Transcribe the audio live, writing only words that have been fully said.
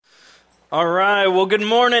All right, well, good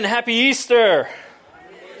morning. Happy Easter.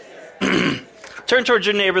 Turn towards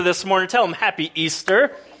your neighbor this morning. Tell him Happy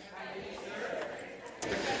Easter.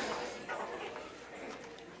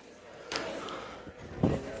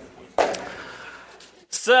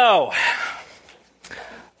 So,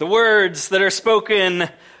 the words that are spoken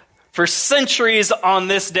for centuries on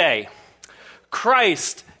this day.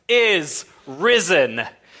 Christ is risen.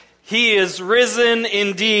 He is risen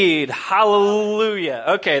indeed. Hallelujah.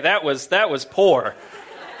 Okay, that was poor.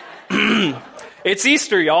 It's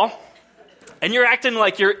Easter, y'all. And you're acting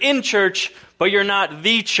like you're in church, but you're not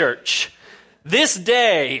the church. This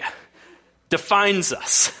day defines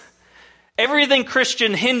us. Everything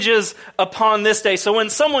Christian hinges upon this day. So when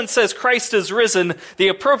someone says Christ is risen, the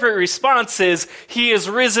appropriate response is, He is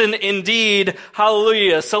risen indeed.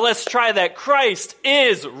 Hallelujah. So let's try that. Christ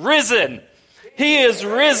is risen. He is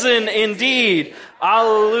risen indeed.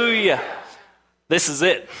 Hallelujah. This is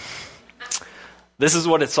it. This is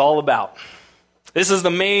what it's all about. This is the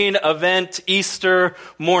main event, Easter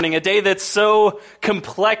morning, a day that's so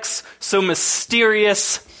complex, so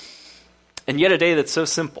mysterious, and yet a day that's so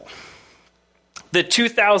simple. That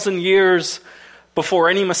 2,000 years before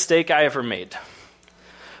any mistake I ever made,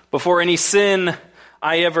 before any sin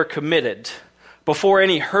I ever committed, before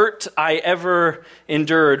any hurt I ever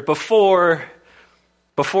endured, before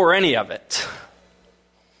any of it,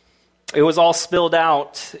 it was all spilled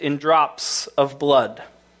out in drops of blood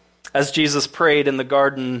as Jesus prayed in the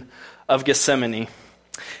Garden of Gethsemane.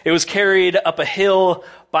 It was carried up a hill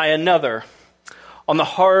by another on the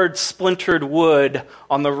hard, splintered wood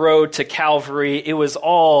on the road to Calvary. It was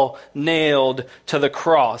all nailed to the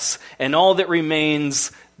cross. And all that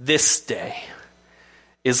remains this day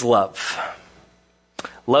is love.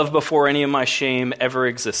 Love before any of my shame ever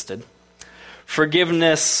existed.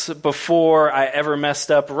 Forgiveness before I ever messed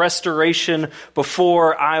up. Restoration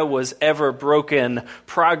before I was ever broken.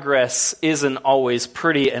 Progress isn't always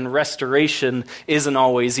pretty, and restoration isn't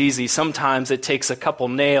always easy. Sometimes it takes a couple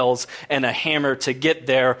nails and a hammer to get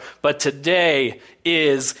there. But today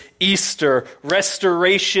is Easter.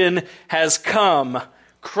 Restoration has come.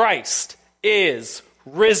 Christ is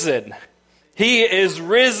risen. He is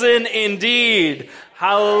risen indeed.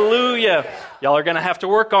 Hallelujah. Y'all are going to have to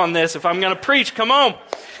work on this if I'm going to preach. Come on.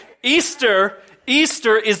 Easter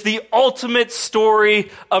is the ultimate story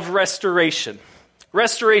of restoration.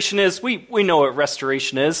 Restoration is, we know what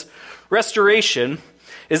restoration is. Restoration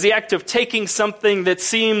is the act of taking something that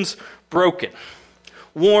seems broken,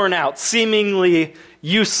 worn out, seemingly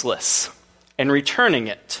useless, and returning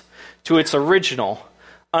it to its original,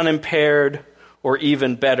 unimpaired, or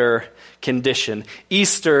even better condition.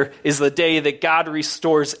 Easter is the day that God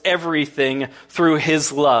restores everything through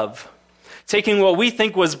His love. Taking what we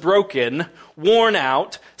think was broken, worn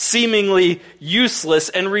out, seemingly useless,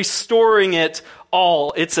 and restoring it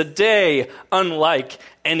all. It's a day unlike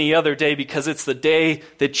any other day because it's the day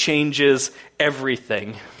that changes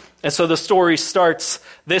everything. And so the story starts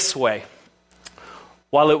this way.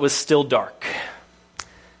 While it was still dark.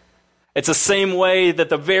 It's the same way that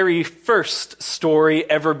the very first story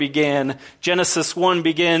ever began. Genesis 1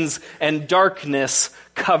 begins, and darkness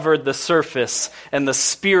covered the surface, and the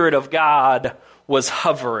Spirit of God was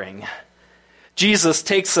hovering. Jesus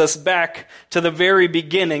takes us back to the very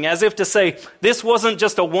beginning, as if to say, this wasn't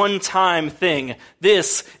just a one-time thing.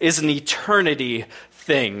 This is an eternity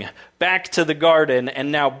thing. Back to the garden,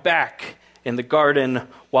 and now back in the garden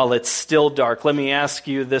while it's still dark. Let me ask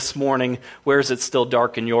you this morning, where is it still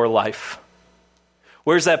dark in your life?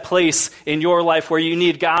 Where's that place in your life where you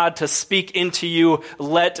need God to speak into you?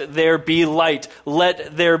 Let there be light.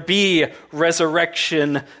 Let there be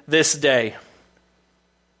resurrection this day.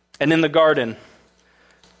 And in the garden,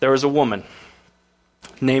 there was a woman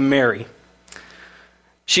named Mary.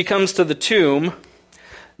 She comes to the tomb,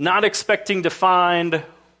 not expecting to find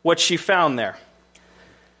what she found there.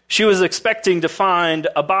 She was expecting to find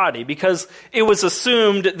a body because it was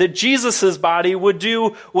assumed that Jesus' body would do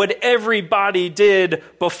what every body did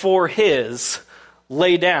before his,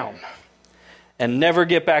 lay down and never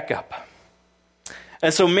get back up.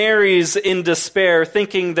 And so Mary's in despair,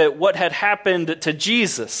 thinking that what had happened to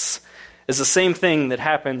Jesus is the same thing that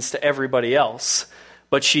happens to everybody else,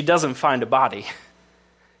 but she doesn't find a body.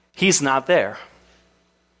 He's not there.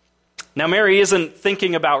 Now, Mary isn't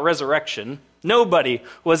thinking about resurrection. Nobody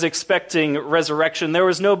was expecting resurrection. There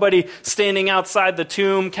was nobody standing outside the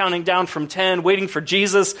tomb, counting down from 10, waiting for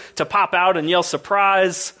Jesus to pop out and yell,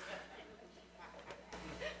 surprise.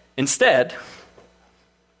 Instead,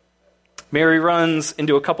 Mary runs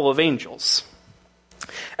into a couple of angels.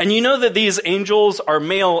 And you know that these angels are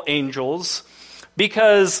male angels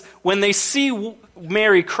because when they see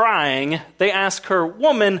Mary crying, they ask her,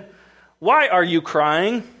 "Woman, why are you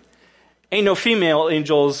crying?" Ain't no female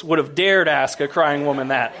angels would have dared ask a crying woman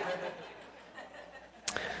that.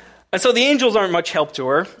 And so the angels aren't much help to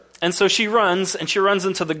her, and so she runs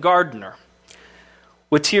into the gardener,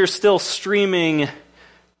 with tears still streaming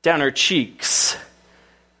down her cheeks.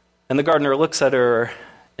 And the gardener looks at her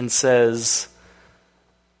and says,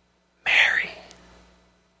 "Mary.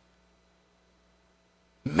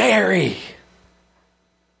 Mary."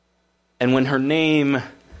 And when her name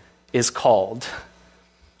is called,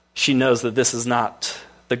 she knows that this is not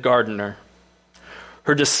the gardener.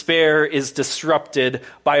 Her despair is disrupted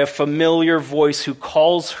by a familiar voice who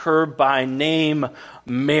calls her by name,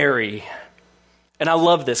 Mary. And I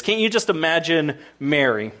love this. Can't you just imagine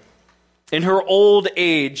Mary in her old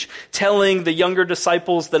age telling the younger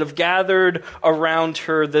disciples that have gathered around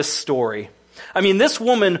her this story? I mean, this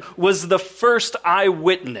woman was the first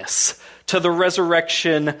eyewitness to the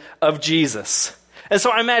resurrection of Jesus. And so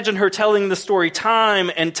I imagine her telling the story time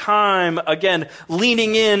and time again,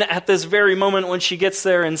 leaning in at this very moment when she gets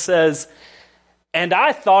there and says, "And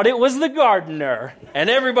I thought it was the gardener." And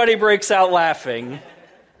everybody breaks out laughing.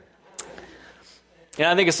 And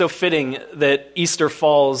I think it's so fitting that Easter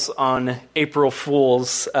falls on April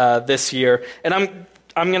Fools this year. And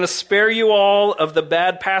I'm going to spare you all of the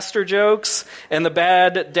bad pastor jokes and the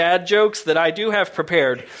bad dad jokes that I do have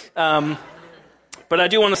prepared. But I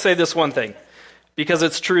do want to say this one thing, because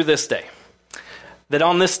it's true this day, that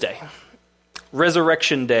on this day,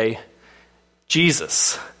 Resurrection Day,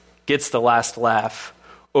 Jesus gets the last laugh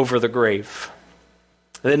over the grave.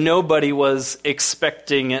 That nobody was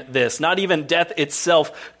expecting this. Not even death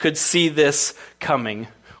itself could see this coming.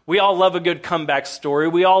 We all love a good comeback story.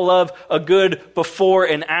 We all love a good before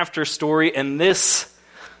and after story, and this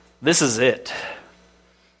is it.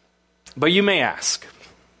 But you may ask,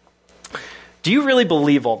 do you really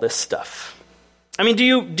believe all this stuff? I mean, do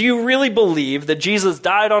you really believe that Jesus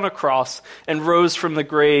died on a cross and rose from the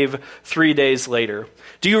grave 3 days later?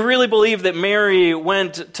 Do you really believe that Mary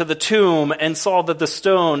went to the tomb and saw that the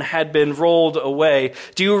stone had been rolled away?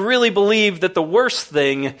 Do you really believe that the worst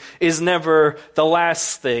thing is never the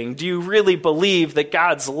last thing? Do you really believe that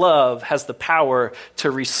God's love has the power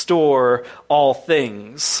to restore all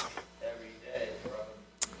things? Every day, brother.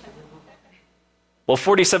 Well,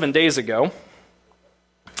 47 days ago,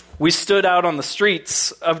 we stood out on the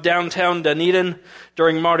streets of downtown Dunedin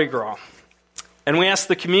during Mardi Gras, and we asked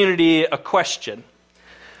the community a question.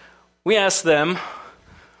 We asked them,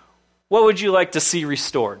 what would you like to see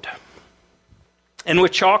restored? And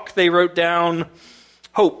with chalk, they wrote down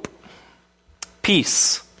hope,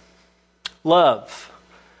 peace, love,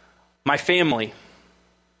 my family,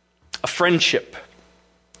 a friendship,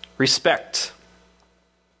 respect.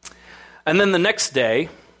 And then the next day,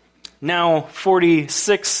 now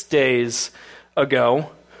 46 days ago,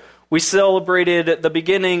 we celebrated the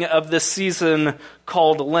beginning of this season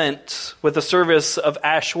called Lent with a service of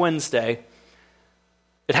Ash Wednesday.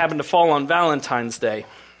 It happened to fall on Valentine's Day,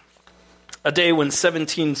 a day when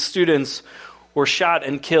 17 students were shot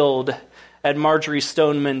and killed at Marjory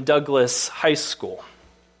Stoneman Douglas High School.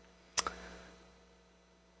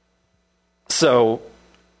 So,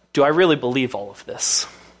 do I really believe all of this?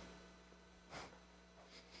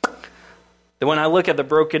 That when I look at the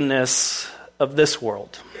brokenness of this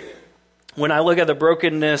world, when I look at the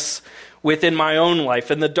brokenness within my own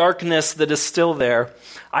life and the darkness that is still there,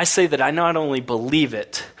 I say that I not only believe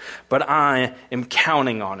it, but I am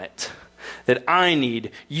counting on it. That I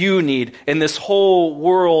need, you need, and this whole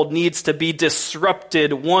world needs to be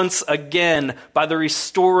disrupted once again by the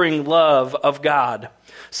restoring love of God,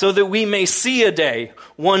 so that we may see a day,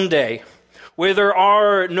 one day, where there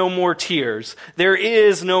are no more tears, there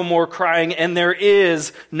is no more crying, and there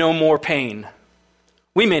is no more pain.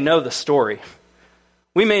 We may know the story.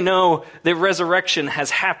 We may know that resurrection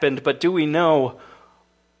has happened, but do we know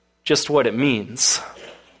just what it means?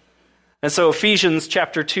 And so Ephesians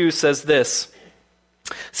chapter 2 says this.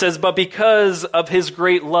 It says, "But because of his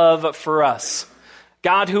great love for us,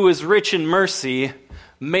 God, who is rich in mercy,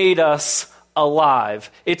 made us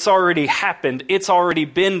alive." It's already happened. It's already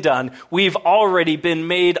been done. We've already been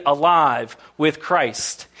made alive with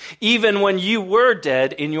Christ. Even when you were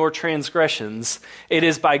dead in your transgressions, it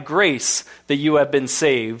is by grace that you have been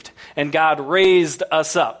saved. And God raised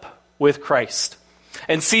us up with Christ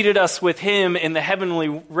and seated us with him in the heavenly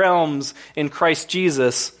realms in Christ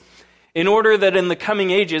Jesus, in order that in the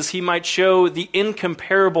coming ages he might show the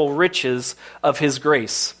incomparable riches of his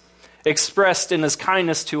grace, expressed in his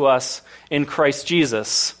kindness to us in Christ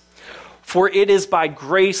Jesus. For it is by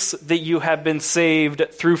grace that you have been saved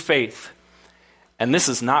through faith. And this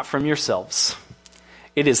is not from yourselves.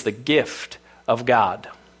 It is the gift of God,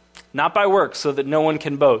 not by works, so that no one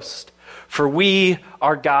can boast. For we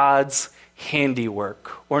are God's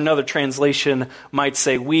handiwork. Or another translation might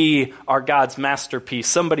say, we are God's masterpiece.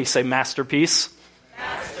 Somebody say masterpiece.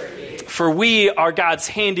 Masterpiece. For we are God's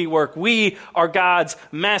handiwork. We are God's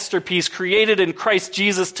masterpiece, created in Christ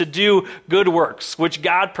Jesus to do good works, which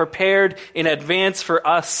God prepared in advance for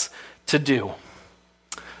us to do.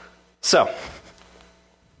 So,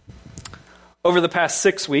 over the past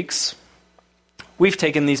 6 weeks, we've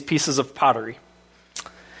taken these pieces of pottery,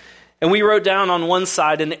 and we wrote down on one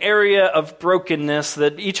side an area of brokenness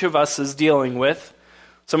that each of us is dealing with.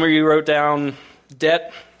 Some of you wrote down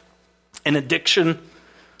debt, an addiction,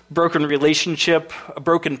 broken relationship, a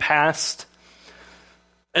broken past.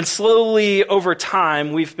 And slowly over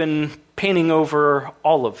time, we've been painting over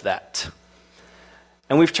all of that.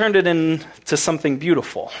 And we've turned it into something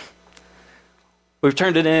beautiful. We've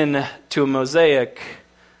turned it into a mosaic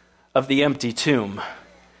of the empty tomb.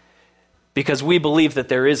 Because we believe that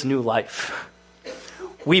there is new life.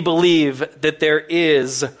 We believe that there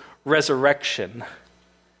is resurrection.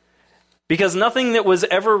 Because nothing that was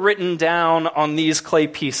ever written down on these clay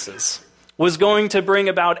pieces was going to bring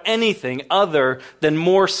about anything other than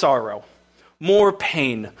more sorrow, more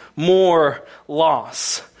pain, more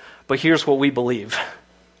loss. But here's what we believe.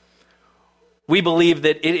 We believe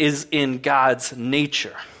that it is in God's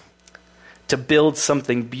nature to build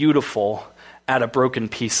something beautiful out of broken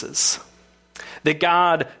pieces. That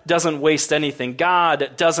God doesn't waste anything.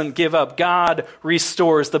 God doesn't give up. God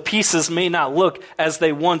restores. The pieces may not look as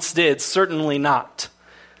they once did, certainly not.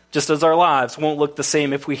 Just as our lives won't look the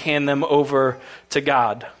same if we hand them over to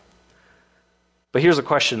God. But here's a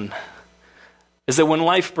question, is that when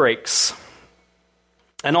life breaks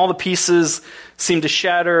and all the pieces seem to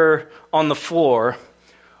shatter on the floor,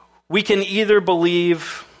 we can either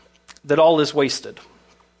believe that all is wasted,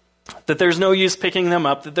 that there's no use picking them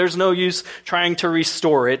up, that there's no use trying to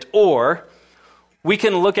restore it, or we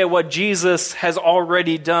can look at what Jesus has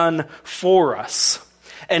already done for us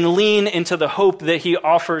and lean into the hope that he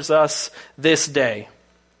offers us this day.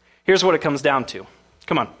 Here's what it comes down to.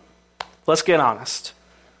 Come on, let's get honest.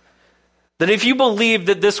 That if you believe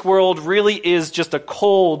that this world really is just a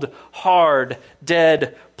cold, hard,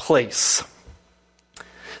 dead place,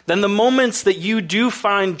 then the moments that you do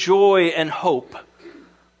find joy and hope,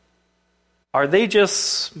 are they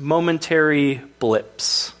just momentary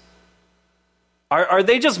blips? Are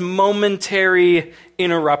they just momentary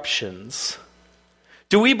interruptions?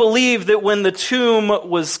 Do we believe that when the tomb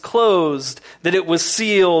was closed, that it was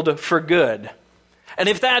sealed for good? And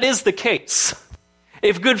if that is the case,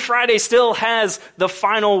 if Good Friday still has the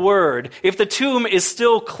final word, if the tomb is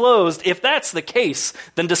still closed, if that's the case,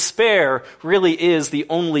 then despair really is the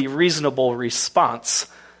only reasonable response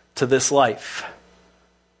to this life.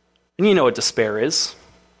 And you know what despair is.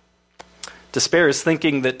 Despair is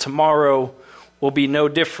thinking that tomorrow will be no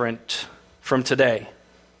different from today.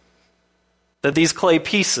 That these clay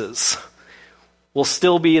pieces will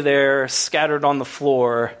still be there, scattered on the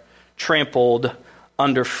floor, trampled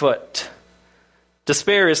underfoot.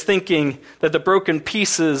 Despair is thinking that the broken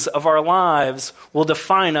pieces of our lives will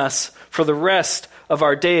define us for the rest of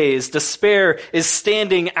our days. Despair is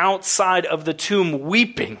standing outside of the tomb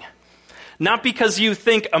weeping. Not because you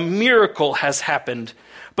think a miracle has happened,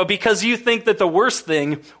 but because you think that the worst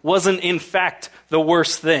thing wasn't in fact the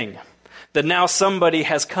worst thing. That now somebody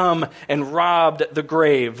has come and robbed the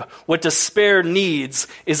grave. What despair needs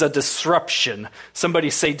is a disruption. Somebody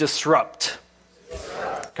say disrupt.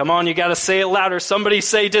 Disrupt. Come on, you got to say it louder. Somebody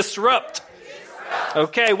say disrupt. Disrupt.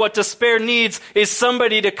 Okay, what despair needs is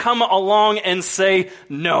somebody to come along and say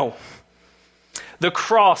no. The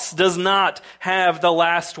cross does not have the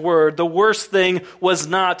last word. The worst thing was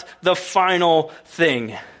not the final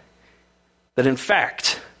thing. That in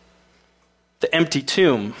fact, the empty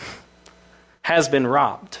tomb has been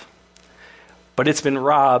robbed. But it's been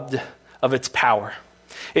robbed of its power.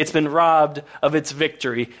 It's been robbed of its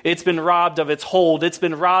victory. It's been robbed of its hold. It's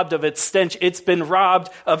been robbed of its stench. It's been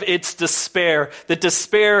robbed of its despair. The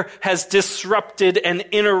despair has disrupted and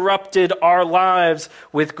interrupted our lives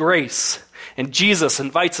with grace. And Jesus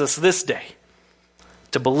invites us this day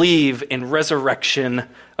to believe in resurrection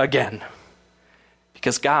again.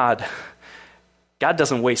 Because God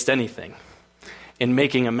doesn't waste anything in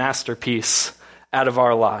making a masterpiece out of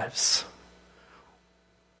our lives.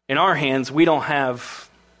 In our hands, we don't have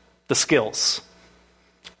the skills.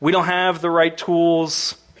 We don't have the right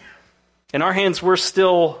tools. In our hands, we're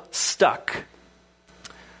still stuck.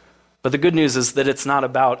 But the good news is that it's not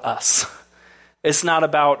about us. It's not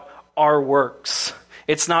about our works.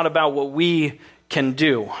 It's not about what we can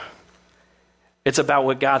do. It's about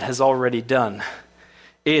what God has already done.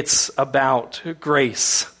 It's about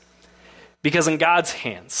grace. Because in God's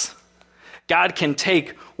hands, God can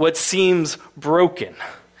take what seems broken,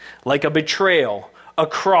 like a betrayal, a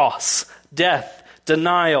cross, death,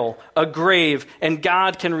 denial, a grave, and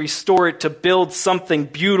God can restore it to build something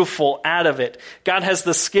beautiful out of it. God has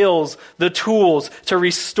the skills, the tools to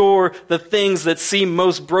restore the things that seem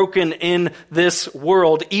most broken in this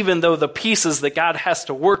world, even though the pieces that God has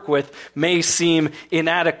to work with may seem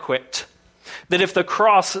inadequate. That if the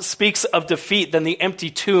cross speaks of defeat, then the empty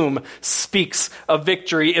tomb speaks of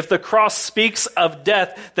victory. If the cross speaks of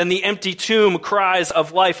death, then the empty tomb cries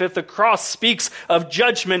of life. If the cross speaks of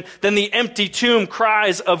judgment, then the empty tomb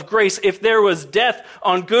cries of grace. If there was death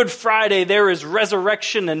on Good Friday, there is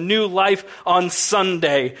resurrection and new life on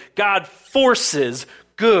Sunday. God forces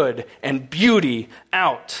good and beauty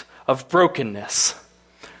out of brokenness.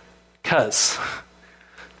 Because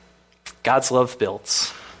God's love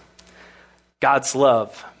builds. God's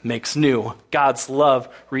love makes new. God's love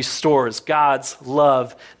restores. God's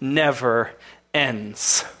love never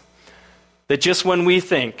ends. That just when we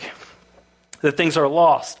think that things are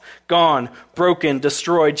lost, gone, broken,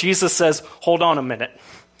 destroyed, Jesus says, hold on a minute.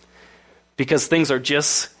 Because things are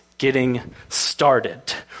just getting started.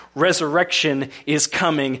 Resurrection is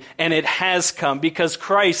coming, and it has come because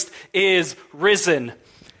Christ is risen.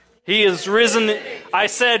 He is risen. I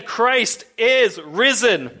said Christ is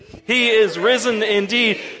risen. He is risen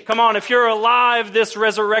indeed. Come on, if you're alive this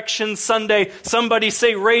Resurrection Sunday, somebody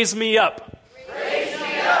say, raise me up. Raise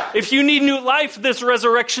me up. If you need new life this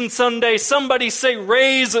Resurrection Sunday, somebody say,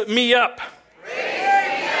 raise me up. Raise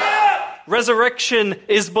me up. Resurrection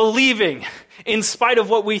is believing in spite of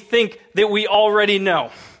what we think that we already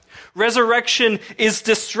know. Resurrection is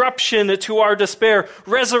disruption to our despair.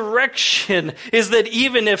 Resurrection is that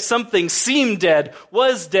even if something seemed dead,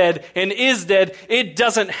 was dead, and is dead, it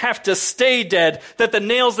doesn't have to stay dead. That the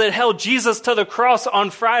nails that held Jesus to the cross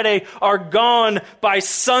on Friday are gone by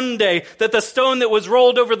Sunday. That the stone that was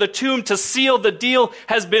rolled over the tomb to seal the deal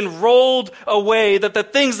has been rolled away. That the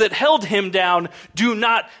things that held him down do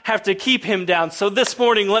not have to keep him down. So this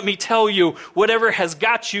morning, let me tell you, whatever has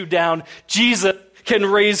got you down, Jesus can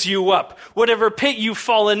raise you up. Whatever pit you've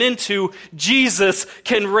fallen into, Jesus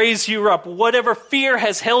can raise you up. Whatever fear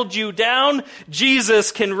has held you down,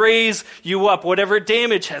 Jesus can raise you up. Whatever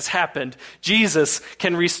damage has happened, Jesus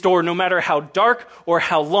can restore. No matter how dark or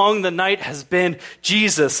how long the night has been,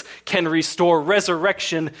 Jesus can restore.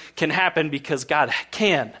 Resurrection can happen because God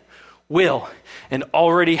can, will, and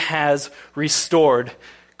already has restored.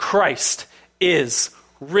 Christ is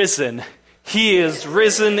risen. He is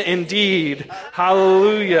risen indeed.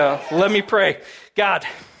 Hallelujah. Let me pray. God,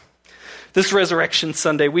 this Resurrection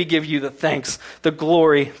Sunday, we give you the thanks, the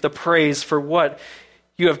glory, the praise for what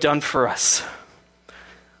you have done for us.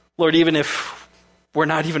 Lord, even if we're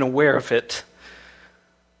not even aware of it,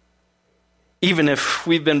 even if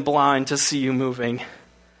we've been blind to see you moving,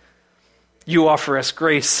 you offer us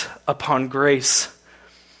grace upon grace,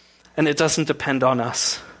 and it doesn't depend on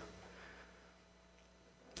us.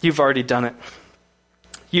 You've already done it.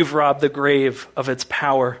 You've robbed the grave of its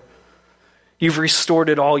power. You've restored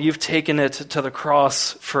it all. You've taken it to the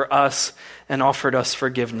cross for us and offered us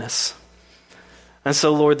forgiveness. And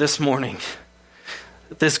so, Lord, this morning,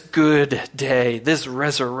 this good day, this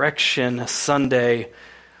Resurrection Sunday,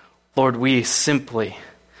 Lord, we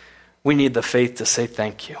need the faith to say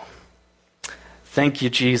thank you. Thank you,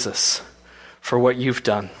 Jesus, for what you've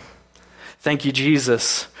done. Thank you,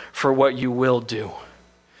 Jesus, for what you will do.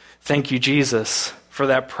 Thank you, Jesus, for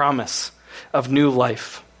that promise of new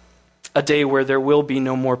life, a day where there will be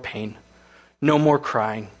no more pain, no more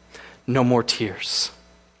crying, no more tears.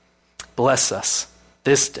 Bless us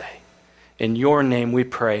this day. In your name we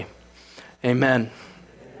pray. Amen.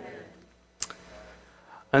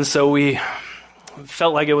 And so we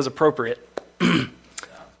felt like it was appropriate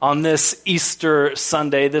on this Easter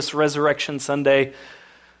Sunday, this Resurrection Sunday,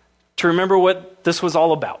 to remember what this was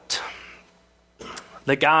all about.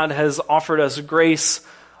 That God has offered us grace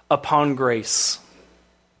upon grace.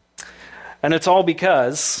 And it's all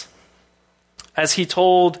because, as he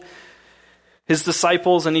told his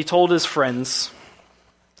disciples and he told his friends,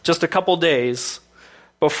 just a couple days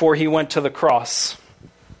before he went to the cross,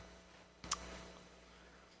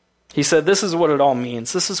 he said, this is what it all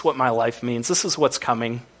means. This is what my life means. This is what's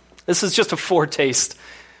coming. This is just a foretaste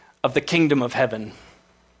of the kingdom of heaven.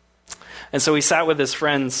 And so he sat with his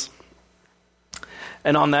friends,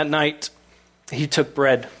 and on that night, he took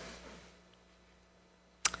bread.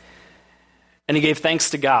 And he gave thanks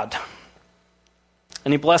to God.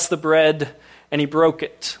 And he blessed the bread, and he broke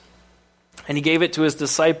it. And he gave it to his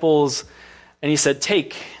disciples, And he said,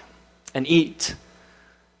 "Take and eat,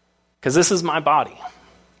 because this is my body,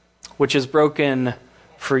 which is broken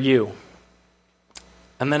for you."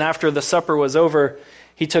 And then after the supper was over,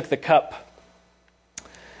 he took the cup,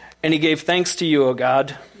 and he gave thanks to you, O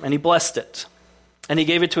God, and he blessed it. And he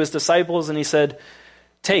gave it to his disciples, and he said,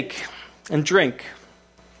 "Take and drink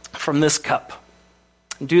from this cup.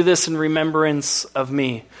 Do this in remembrance of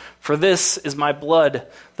me. For this is my blood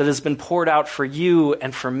that has been poured out for you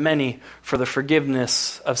and for many for the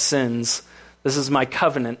forgiveness of sins. This is my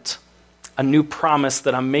covenant, a new promise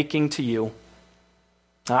that I'm making to you.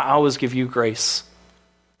 I always give you grace.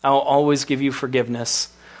 I will always give you forgiveness.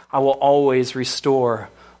 I will always restore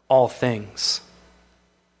all things."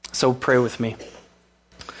 So pray with me.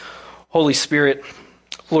 Holy Spirit,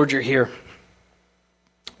 Lord, you're here.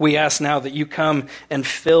 We ask now that you come and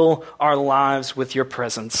fill our lives with your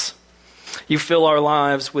presence. You fill our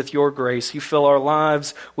lives with your grace. You fill our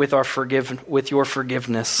lives with your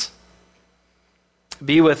forgiveness.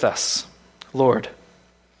 Be with us, Lord.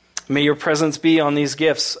 May your presence be on these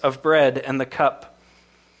gifts of bread and the cup,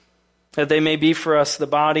 that they may be for us the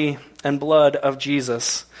body and blood of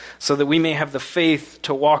Jesus, so that we may have the faith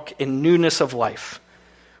to walk in newness of life.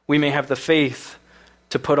 We may have the faith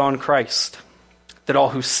to put on Christ, that all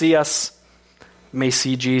who see us may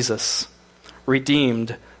see Jesus,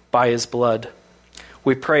 redeemed by his blood.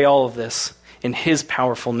 We pray all of this in his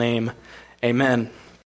powerful name. Amen.